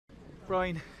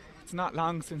Brian, it's not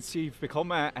long since you've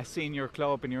become a senior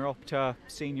club and you're up to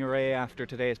Senior A after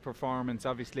today's performance.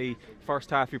 Obviously, first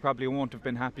half you probably won't have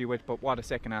been happy with, but what a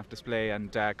second half display, and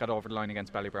got over the line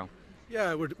against Ballybrown.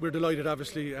 Yeah, we're delighted,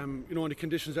 obviously. In the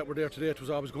conditions that were there today, it was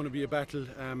always going to be a battle.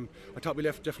 I thought we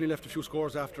definitely left a few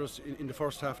scores after us in the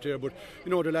first half there, but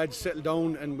the lads settled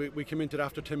down and we came into it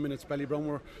after 10 minutes.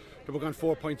 Ballybrown they were gone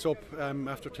 4 points up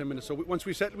after 10 minutes. So once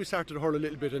we settled, we started to hurl a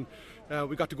little bit, and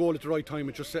we got the goal at the right time.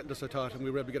 It just settled us, I thought, and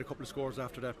we were able to get a couple of scores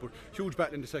after that. But huge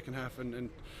battle in the second half, and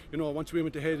once we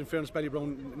went ahead, in fairness,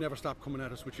 Ballybrown never stopped coming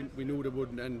at us, which we knew they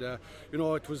wouldn't. And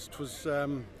it was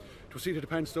seat of the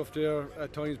pants stuff there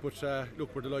at times, but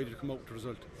look, we're delighted to come out with the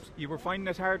result. You were finding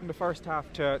it hard in the first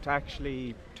half to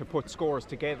actually put scores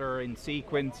together in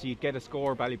sequence. You'd get a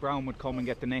score, Ballybrown would come and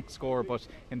get the next score, but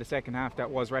in the second half that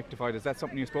was rectified. Is that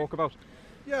something you spoke about?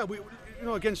 Yeah, we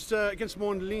against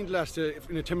Moan Lean last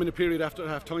in a 10-minute period after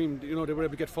half time, they were able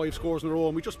to get 5 scores in a row,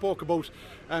 and we just spoke about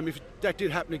if that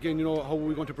did happen again, how were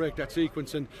we going to break that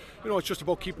sequence, and it's just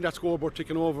about keeping that scoreboard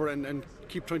ticking over and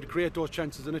keep trying to create those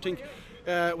chances. And I think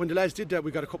when the lads did that,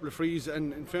 we got a couple of frees,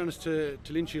 and in fairness to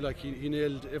𝘕𝘰𝘦𝘭𝘴, he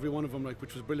nailed every one of them,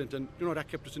 which was brilliant, and that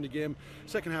kept us in the game.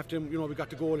 Second half, we got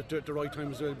the goal at the right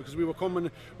time as well, because we were coming,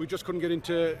 we just couldn't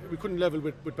we couldn't level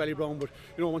with Ballybrown, but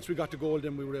once we got the goal,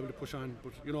 then we were able to push on.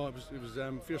 But it was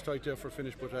fierce tight there for a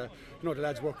finish, but the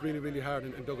lads worked really hard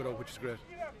and dug it out, which is great.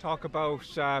 Talk about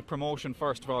promotion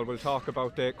first of all. We'll talk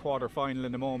about the quarter final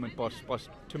in a moment, but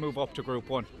to move up to Group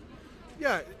 1.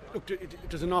 Yeah, look,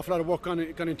 there's an awful lot of work gone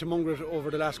into Mungret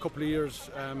over the last couple of years.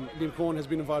 Liam Cohen has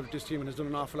been involved with this team and has done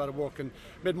an awful lot of work and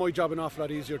made my job an awful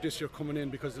lot easier this year coming in,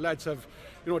 because the lads have,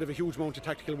 they have a huge amount of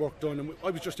tactical work done, and I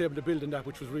was just able to build on that,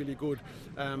 which was really good.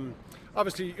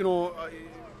 Obviously,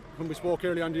 when we spoke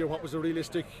early on there, what was a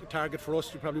realistic target for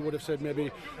us, we probably would have said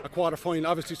maybe a quarter final.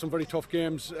 Obviously some very tough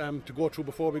games to go through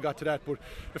before we got to that, but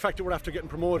the fact that we're after getting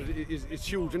promoted is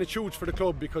huge, and it's huge for the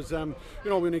club, because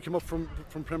when they came up from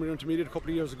Premier Intermediate a couple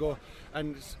of years ago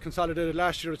and consolidated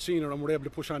last year at senior, and we're able to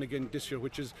push on again this year,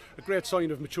 which is a great sign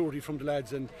of maturity from the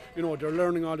lads. And they're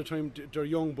learning all the time. They're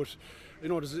young, but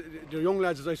they're young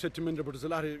lads, as I said to Minder, but there's a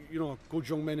lot of good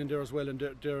young men in there as well, and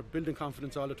they're building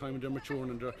confidence all the time, and they're maturing,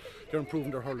 and they're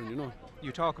improving their hurling.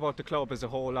 You talk about the club as a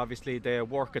whole. Obviously the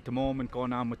work at the moment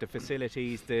going on with the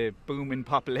facilities, the booming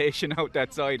population out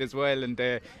that side as well, and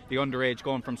the underage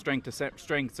going from strength to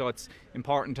strength, so it's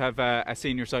important to have a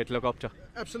senior side to look up to.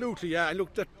 Absolutely, yeah, and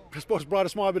look, that I suppose brought a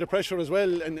small bit of pressure as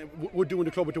well, and would do in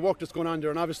the club with the work that's going on there.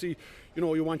 And obviously,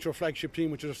 you want your flagship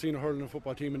team, which is our senior hurling and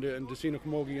football team, and the senior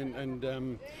camogie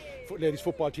and ladies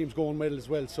football teams going well as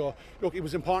well. So look, it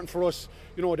was important for us,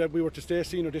 that we were to stay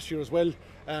senior this year as well.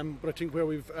 But I think where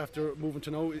we've, after moving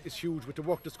to now, is huge with the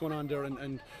work that's going on there,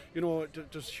 and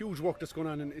there's huge work that's going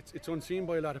on, and it's unseen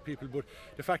by a lot of people. But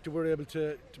the fact that we're able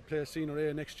to play Senior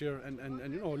A next year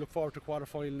and look forward to quarter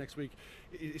final next week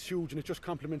is huge, and it just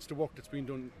complements the work that's been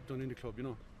done in the club.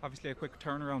 Obviously a quick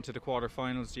turnaround to the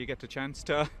quarter-finals. Do you get the chance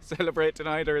to celebrate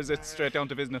tonight, or is it straight down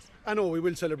to business? I know we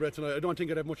will celebrate tonight. I don't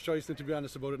think I'd have much choice than to be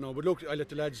honest about it now. But look, I let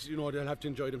the lads, they'll have to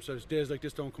enjoy themselves. Days like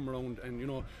this don't come around,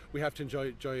 and we have to enjoy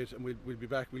it. And we'll be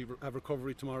back. We'll have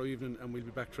recovery tomorrow evening, and we'll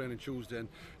be back training Tuesday. And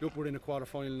look, we're in a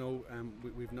quarter-final now.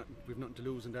 We've nothing to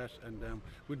lose in that, and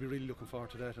we'll be really looking forward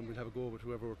to that. And we'll have a go with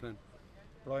whoever we're playing.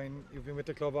 Brian, you've been with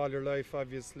the club all your life,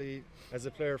 obviously, as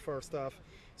a player first off.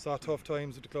 Saw tough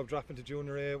times with the club dropping to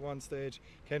Junior A at one stage,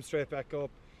 came straight back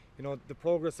up. The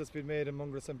progress that's been made in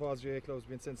Mungret St Pauls GA club has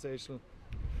been sensational.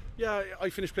 Yeah, I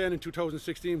finished playing in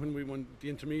 2016 when we won the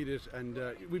intermediate, and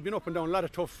we've been up and down a lot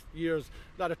of tough years,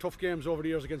 a lot of tough games over the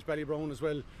years against Ballybrown as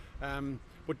well.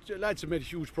 But the lads have made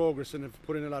huge progress and have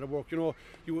put in a lot of work.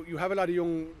 You have a lot of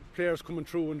young players coming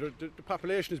through, and the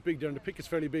population is big there, and the pick is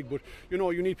fairly big. But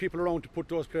you need people around to put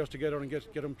those players together and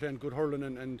get them playing good hurling,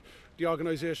 and the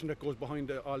organisation that goes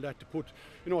behind all that to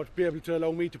be able to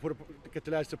allow me to get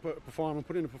the lads to perform and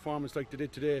put in a performance like they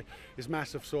did today is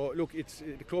massive. So look,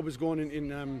 the club is going in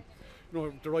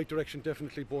the right direction,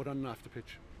 definitely, both on and off the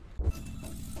pitch.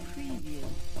 Preview.